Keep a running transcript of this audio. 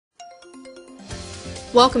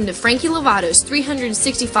Welcome to Frankie Lovato's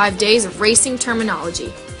 365 Days of Racing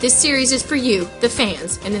Terminology. This series is for you, the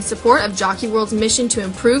fans, and in support of Jockey World's mission to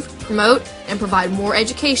improve, promote, and provide more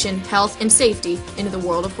education, health, and safety into the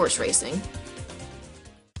world of horse racing.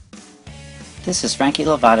 This is Frankie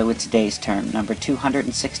Lovato with today's term, number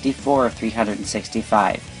 264 of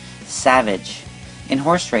 365, savage. In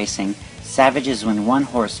horse racing, savage is when one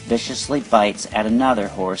horse viciously bites at another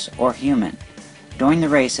horse or human. During the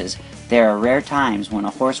races, there are rare times when a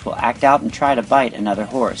horse will act out and try to bite another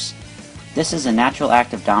horse. This is a natural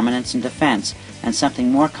act of dominance and defense, and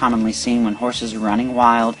something more commonly seen when horses are running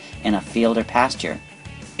wild in a field or pasture.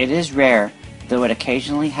 It is rare, though it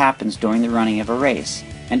occasionally happens during the running of a race,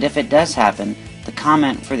 and if it does happen, the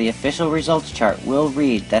comment for the official results chart will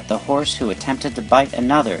read that the horse who attempted to bite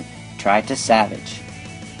another tried to savage.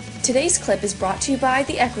 Today's clip is brought to you by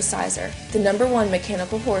the Equicizer, the #1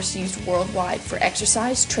 mechanical horse used worldwide for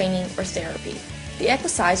exercise, training, or therapy. The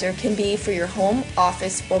Equicizer can be for your home,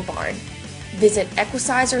 office, or barn. Visit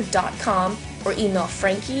equicizer.com or email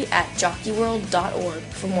frankie@jockeyworld.org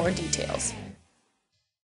for more details.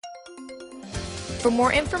 For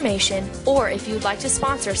more information, or if you would like to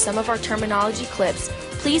sponsor some of our terminology clips,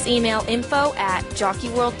 please email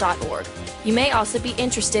info@jockeyworld.org. You may also be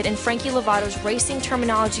interested in Frankie Lovato's Racing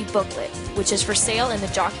Terminology booklet, which is for sale in the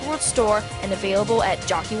Jockey World store and available at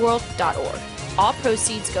jockeyworld.org. All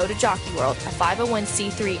proceeds go to Jockey World, a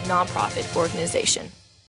 501c3 nonprofit organization.